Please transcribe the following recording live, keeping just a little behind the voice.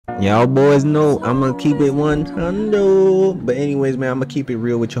Y'all boys know I'm gonna keep it 100. But anyways, man, I'm gonna keep it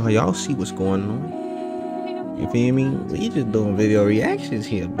real with y'all. Y'all see what's going on. You feel me? We just doing video reactions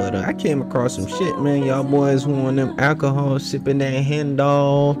here. But I came across some shit, man. Y'all boys who on them alcohol, sipping that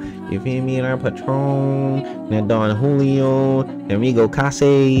Hendall. You feel me? And our Patron, that Don Julio, Amigo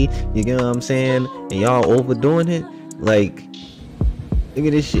Case. You get what I'm saying? And y'all overdoing it. Like, look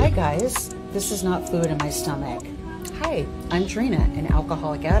at this shit. Hi guys, this is not food in my stomach. Hi, I'm Trina, an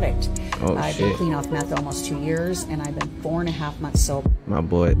alcoholic addict. I've been clean off meth almost 2 years, and I've been 4.5 months sober.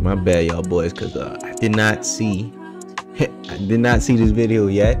 My bad, y'all boys, cause I did not see this video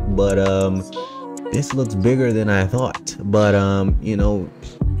yet, but this looks bigger than I thought. But you know,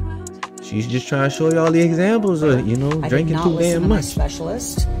 she's just trying to show y'all the examples of, you know, drinking too damn much. My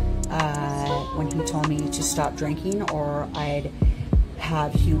specialist when he told me to stop drinking, or I'd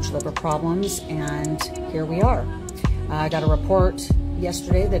have huge liver problems, and here we are. I got a report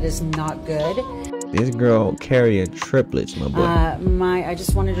yesterday that is not good. This girl carrying triplets, my boy. I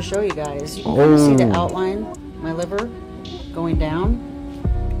just wanted to show you guys. You can kind of see the outline, my liver going down,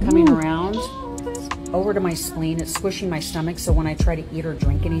 coming around over to my spleen. It's squishing my stomach, so when I try to eat or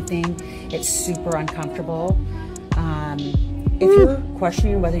drink anything, it's super uncomfortable. If you're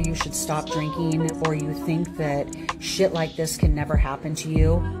questioning whether you should stop drinking, or you think that shit like this can never happen to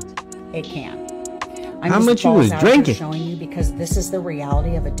you, it can. How much you was drinking? Showing you, because this is the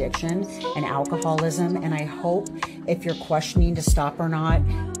reality of addiction and alcoholism, and I hope if you're questioning to stop or not,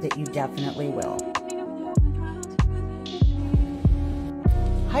 that you definitely will.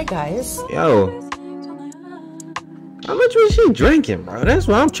 Hi guys. Yo, how much was she drinking, bro? That's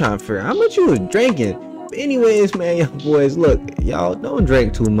what I'm trying to figure out. How much you was drinking? But anyways, man, y'all boys, look, y'all don't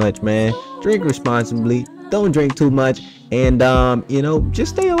drink too much, man. Drink responsibly. Don't drink too much. And you know,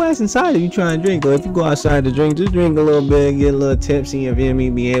 just stay your ass inside if you try and drink. Or if you go outside to drink, just drink a little bit, get a little tipsy, you feel me?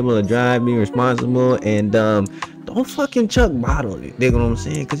 Be able to drive, be responsible, and don't fucking chuck bottles. You dig what I'm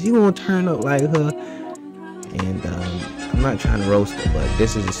saying? Cause you gonna turn up like her. And I'm not trying to roast her, but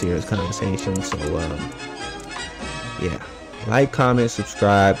this is a serious conversation. So yeah, like, comment,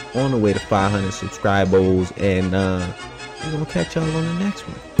 subscribe. On the way to 500 subscribers, and we're gonna catch y'all on the next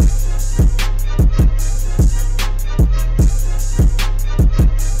one.